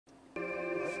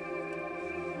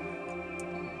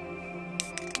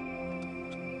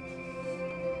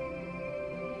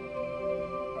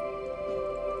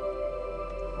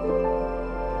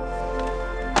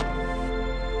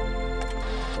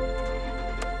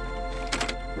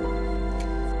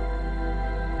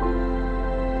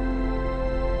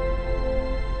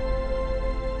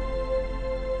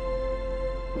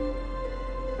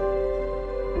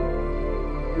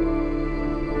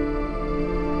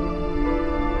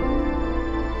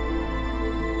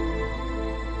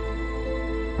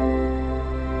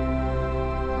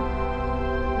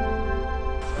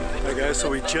guys, so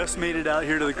we just made it out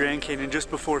here to the Grand Canyon just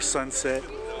before sunset.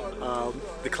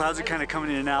 The clouds are kind of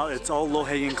coming in and out. It's all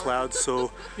low-hanging clouds,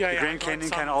 so the Grand Canyon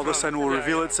kind of all of a sudden will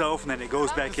reveal itself and then it goes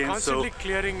back in. So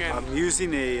I'm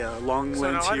using a long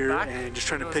lens here and just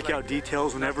trying to pick out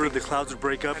details whenever the clouds would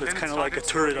break up. It's kind of like a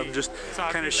turret. I'm just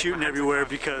kind of shooting everywhere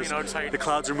because the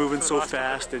clouds are moving so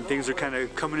fast and things are kind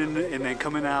of coming in and then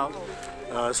coming out.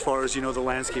 As far as, you know, the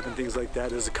landscape and things like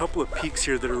that. There's a couple of peaks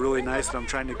here that are really nice that I'm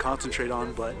trying to concentrate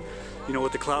on, but you know,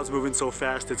 with the clouds moving so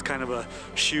fast, it's kind of a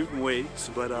shoot and wait.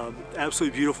 But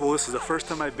absolutely beautiful. This is the first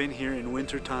time I've been here in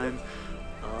winter time,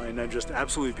 and I'm just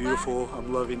absolutely beautiful.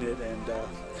 I'm loving it, and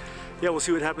yeah, we'll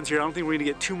see what happens here. I don't think we're gonna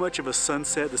get too much of a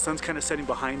sunset. The sun's kind of setting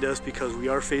behind us because we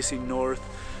are facing north,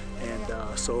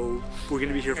 and so we're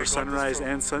gonna be here for sunrise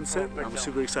and sunset. I'm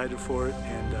super excited for it,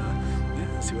 and yeah,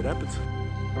 let's see what happens.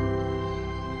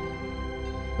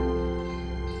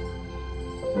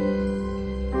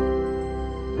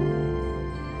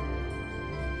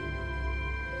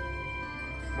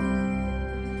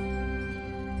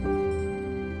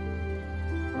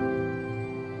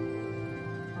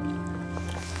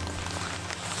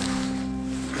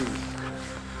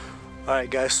 Alright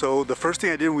guys, so the first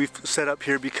thing I did, we've set up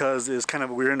here because is kind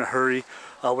of we're in a hurry.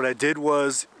 What I did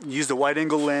was use a wide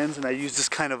angle lens, and I used this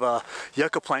kind of a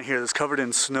yucca plant here that's covered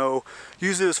in snow.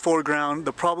 Use it as foreground.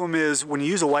 The problem is when you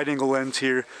use a wide angle lens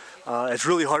here, it's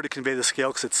really hard to convey the scale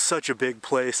because it's such a big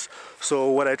place.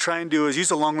 So what I try and do is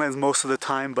use a long lens most of the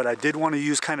time, but I did want to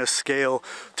use kind of scale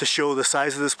to show the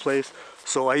size of this place.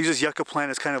 So I use this yucca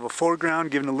plant as kind of a foreground,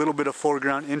 giving a little bit of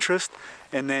foreground interest,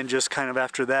 and then just kind of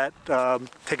after that,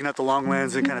 taking out the long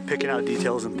lens and kind of picking out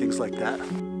details and things like that.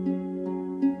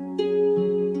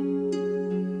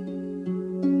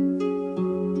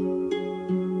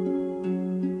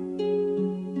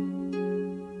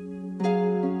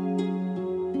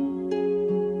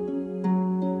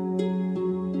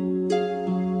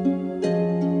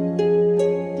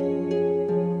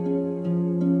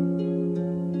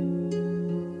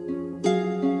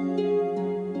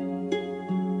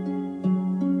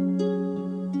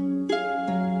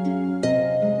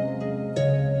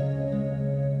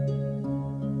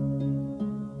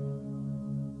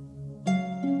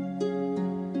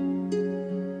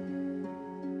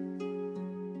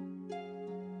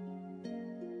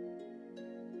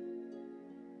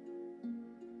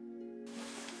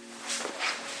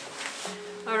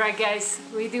 Alright guys,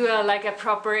 we do like a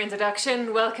proper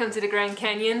introduction. Welcome to the Grand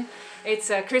Canyon.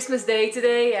 It's Christmas Day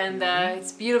today, and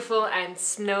it's beautiful and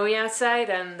snowy outside,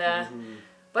 and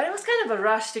but it was kind of a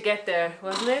rush to get there,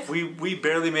 wasn't it? We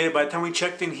barely made it. By the time we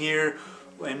checked in here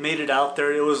and made it out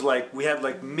there, it was like we had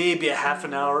like maybe a half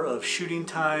an hour of shooting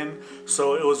time,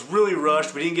 so it was really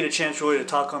rushed. We didn't get a chance really to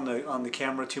talk on the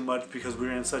camera too much because we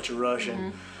were in such a rush,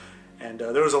 and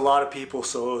there was a lot of people,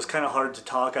 so it was kind of hard to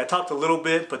talk. I talked a little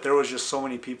bit, but there was just so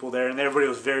many people there, and everybody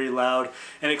was very loud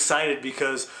and excited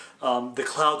because the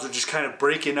clouds were just kind of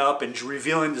breaking up and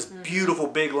revealing this beautiful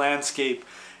big landscape,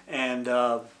 and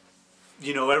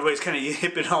you know, everybody's kind of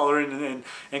hip and hollering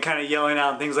and kind of yelling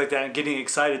out and things like that and getting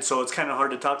excited, so it's kind of hard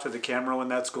to talk to the camera when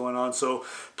that's going on. So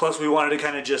plus we wanted to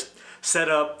kind of just set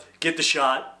up, get the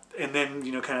shot, and then,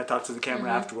 you know, kind of talk to the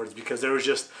camera afterwards, because there was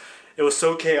just, it was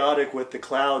so chaotic with the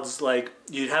clouds. Like,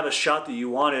 you'd have a shot that you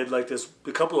wanted, like there's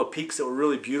a couple of peaks that were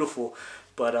really beautiful,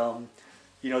 but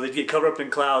you know, they'd get covered up in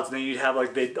clouds, and then you'd have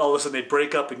like, all of a sudden they'd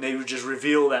break up and they would just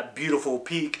reveal that beautiful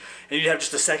peak, and you'd have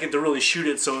just a second to really shoot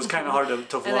it, so it was kind of hard to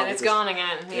vlog. And then it's gone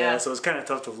again. Yeah, so it's kind of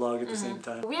tough to vlog at the same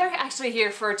time. We are actually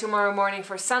here for tomorrow morning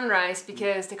for sunrise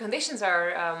because the conditions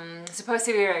are supposed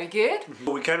to be very good.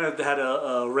 We kind of had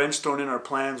a wrench thrown in our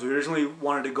plans. We originally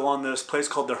wanted to go on this place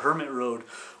called the Hermit Road,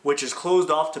 which is closed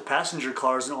off to passenger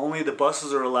cars, and only the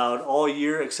buses are allowed all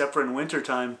year except for in winter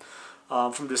time.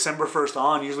 From December 1st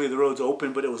on, usually the road's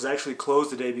open, but it was actually closed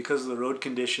today because of the road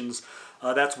conditions.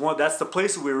 That's the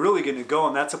place that we were really going to go,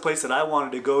 and that's a place that I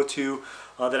wanted to go to,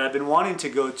 that I've been wanting to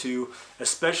go to,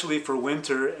 especially for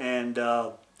winter, and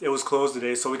it was closed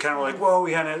today. So we kind of like, well,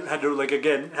 we had to like,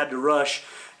 again, had to rush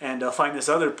and find this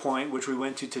other point, which we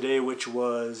went to today, which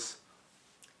was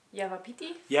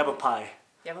Yavapai. Yavapai.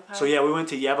 So yeah, we went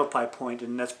to Yavapai Point,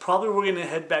 and that's probably where we're going to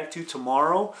head back to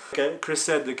tomorrow. Okay, Chris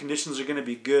said the conditions are going to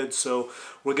be good, so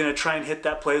we're going to try and hit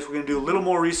that place. We're going to do a little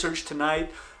more research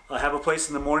tonight, have a place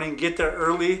in the morning, get there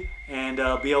early, and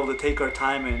be able to take our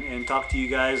time and talk to you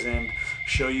guys and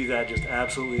show you that just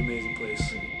absolutely amazing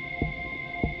place.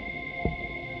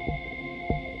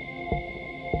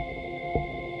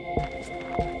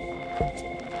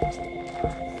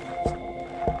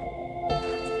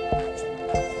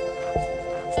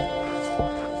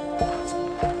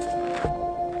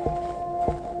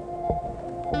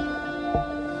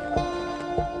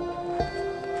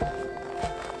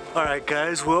 Alright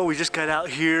guys, well we just got out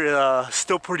here,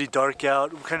 still pretty dark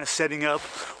out, we're kind of setting up.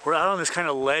 We're out on this kind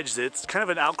of ledge that's kind of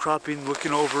an outcropping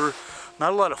looking over,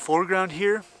 not a lot of foreground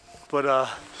here, but I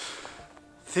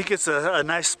think it's a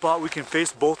nice spot. We can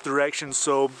face both directions,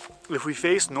 so if we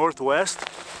face northwest,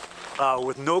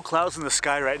 with no clouds in the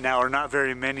sky right now, or not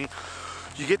very many,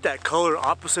 you get that color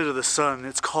opposite of the sun.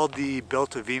 It's called the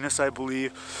Belt of Venus, I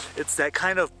believe. It's that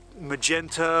kind of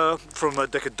magenta, from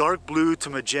like a dark blue to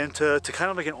magenta to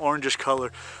kind of like an orangish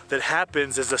color that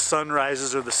happens as the sun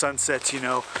rises or the sun sets, you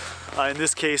know. In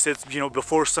this case, it's, you know,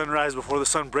 before sunrise, before the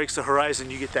sun breaks the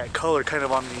horizon, you get that color kind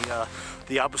of on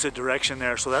the opposite direction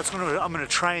there. So that's what I'm gonna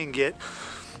try and get.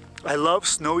 I love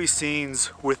snowy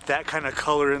scenes with that kind of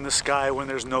color in the sky when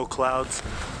there's no clouds.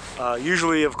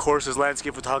 Usually, of course, as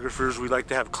landscape photographers, we like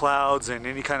to have clouds, and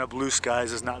any kind of blue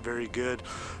skies is not very good.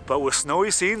 But with snowy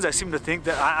scenes, I seem to think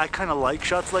that I kind of like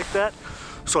shots like that.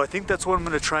 So I think that's what I'm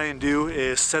going to try and do,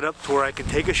 is set up to where I can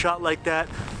take a shot like that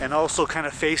and also kind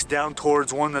of face down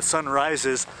towards when the sun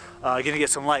rises, going to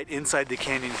get some light inside the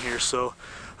canyon here. So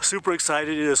super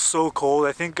excited. It is so cold.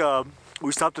 I think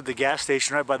we stopped at the gas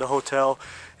station right by the hotel,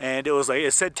 and it was like,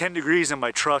 it said 10 degrees in my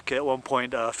truck at one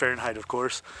point, Fahrenheit of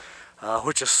course.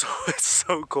 Which is so, it's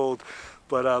so cold,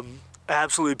 but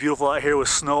absolutely beautiful out here with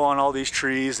snow on all these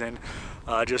trees, and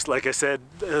just like I said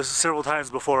several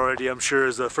times before already, I'm sure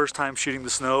is the first time shooting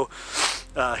the snow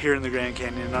here in the Grand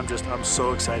Canyon, and I'm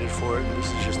so excited for it. This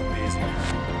is just amazing.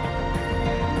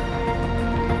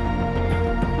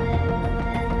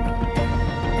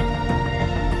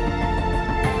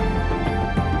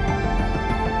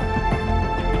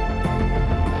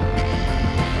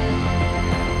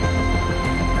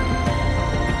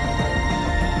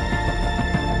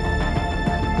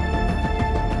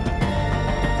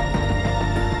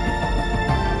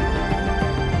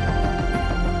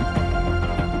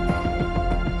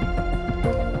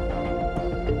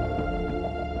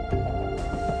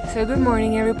 So good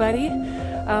morning everybody.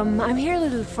 I'm here a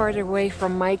little farther away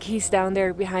from Mike. He's down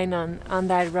there behind on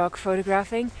that rock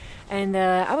photographing, and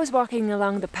I was walking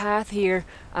along the path here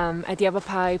at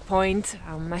Yavapai Point,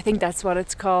 I think that's what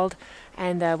it's called,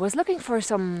 and was looking for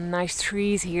some nice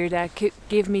trees here that could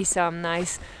give me some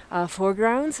nice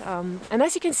foregrounds, and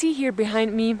as you can see here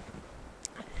behind me,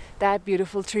 that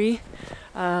beautiful tree,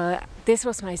 this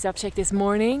was my subject this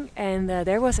morning, and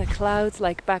there was a cloud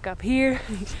like back up here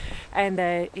and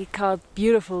it caught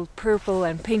beautiful purple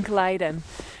and pink light, and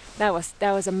that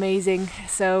was amazing.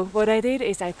 So what I did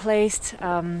is I placed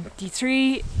the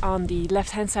tree on the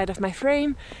left hand side of my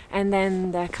frame, and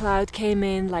then the cloud came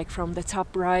in like from the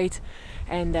top right,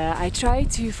 and I tried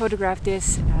to photograph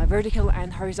this vertical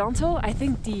and horizontal. I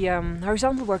think the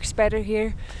horizontal works better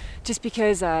here just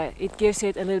because it gives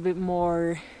it a little bit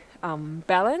more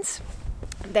balance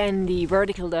than the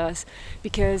vertical does,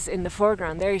 because in the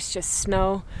foreground there is just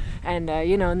snow and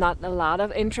you know, not a lot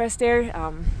of interest there,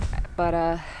 but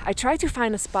I try to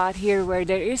find a spot here where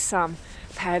there is some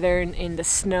pattern in the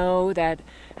snow that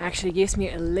actually gives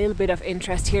me a little bit of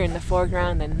interest here in the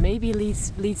foreground and maybe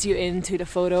leads you into the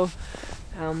photo.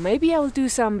 Maybe I'll do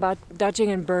some dodging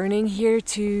and burning here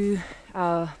to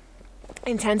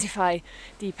intensify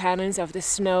the patterns of the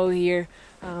snow here.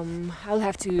 I'll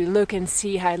have to look and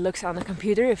see how it looks on the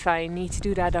computer, if I need to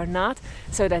do that or not,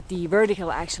 so that the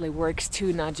vertical actually works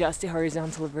too, not just the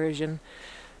horizontal version.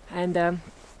 And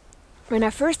when I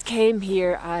first came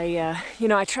here,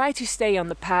 I tried to stay on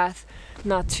the path,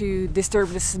 not to disturb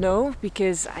the snow,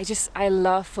 because I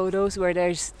love photos where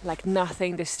there's like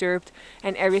nothing disturbed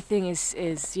and everything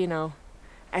is you know,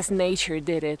 as nature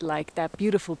did it, like that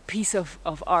beautiful piece of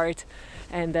art.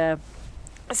 And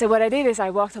so what I did is I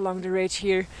walked along the ridge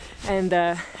here, and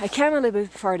I came a little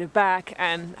bit farther back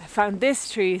and I found this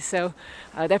tree, so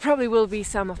there probably will be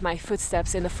some of my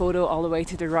footsteps in the photo all the way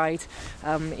to the right,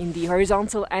 in the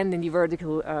horizontal and in the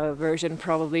vertical version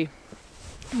probably.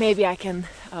 Maybe I can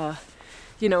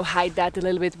you know, hide that a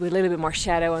little bit with a little bit more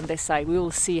shadow on this side. We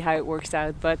will see how it works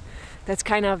out, but that's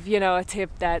kind of, you know, a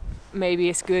tip that maybe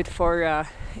is good for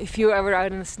if you're ever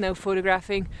out in the snow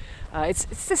photographing. It's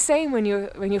the same when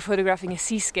you're photographing a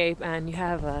seascape and you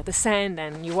have the sand,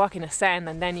 and you walk in the sand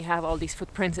and then you have all these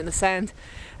footprints in the sand.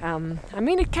 I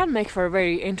mean, it can make for a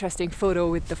very interesting photo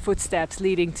with the footsteps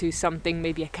leading to something,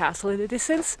 maybe a castle in the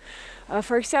distance,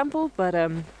 for example, but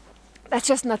that's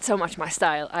just not so much my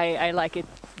style. I like it,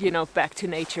 you know, back to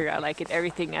nature. I like it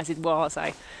everything as it was.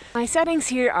 My settings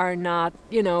here are not,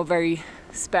 you know, very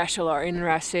special or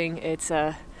interesting. It's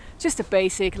just a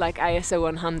basic like ISO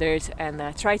 100,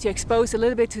 and try to expose a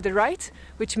little bit to the right,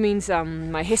 which means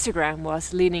my histogram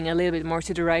was leaning a little bit more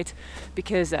to the right,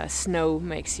 because snow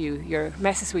makes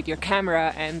messes with your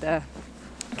camera, and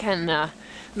can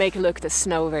make look the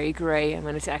snow very grey, and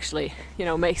when it's actually, you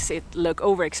know, makes it look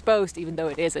overexposed even though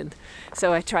it isn't.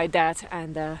 So I tried that,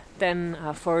 and then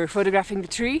for photographing the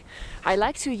tree I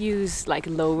like to use like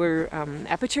lower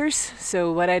apertures.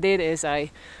 So what I did is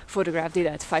I photographed it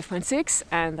at 5.6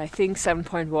 and I think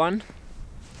 7.1,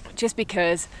 just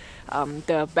because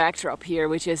the backdrop here,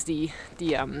 which is the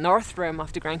north rim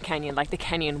of the Grand Canyon, like the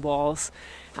canyon walls,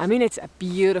 I mean, it's a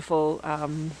beautiful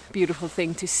beautiful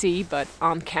thing to see, but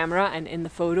on camera and in the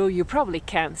photo you probably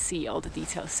can't see all the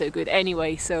details so good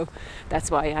anyway. So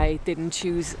that's why I didn't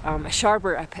choose a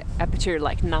sharper aperture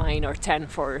like 9 or 10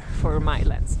 for my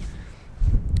lens.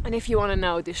 And if you want to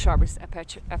know the sharpest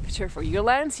aperture for your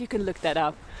lens, you can look that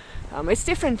up. It's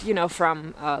different, you know,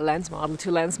 from lens model to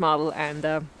lens model.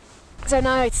 And so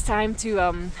now it's time to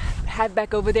head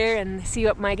back over there and see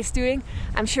what Mike is doing.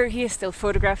 I'm sure he is still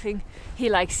photographing. He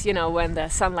likes, you know, when the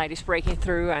sunlight is breaking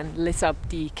through and lit up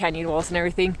the canyon walls and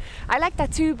everything. I like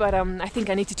that too, but I think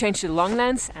I need to change to the long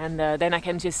lens, and then I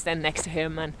can just stand next to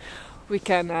him and we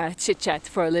can chit chat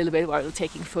for a little bit while we're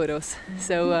taking photos.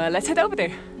 So let's head over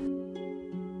there.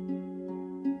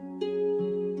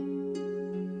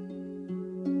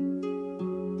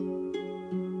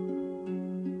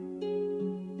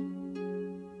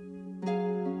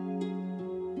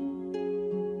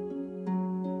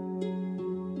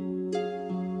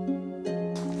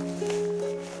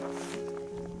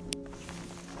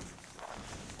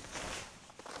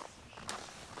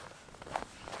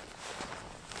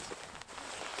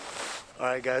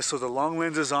 Alright guys, so the long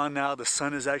lens is on now, the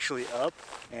sun is actually up,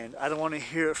 and I don't want to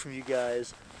hear it from you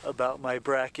guys about my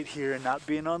bracket here and not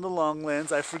being on the long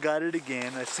lens. I forgot it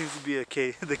again. That seems to be the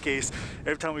case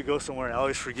every time we go somewhere. I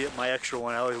always forget my extra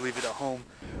one. I always leave it at home.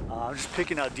 I'm just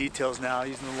picking out details now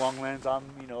using the long lens. I'm,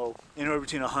 you know, anywhere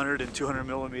between 100 and 200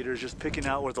 millimeters, just picking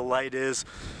out where the light is,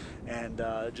 and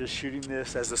just shooting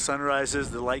this as the sun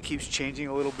rises. The light keeps changing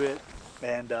a little bit,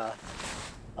 and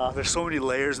there's so many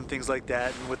layers and things like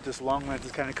that, and with this long lens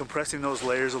it's kind of compressing those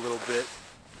layers a little bit,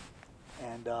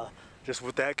 and just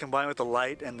with that combined with the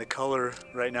light and the color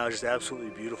right now, just absolutely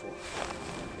beautiful.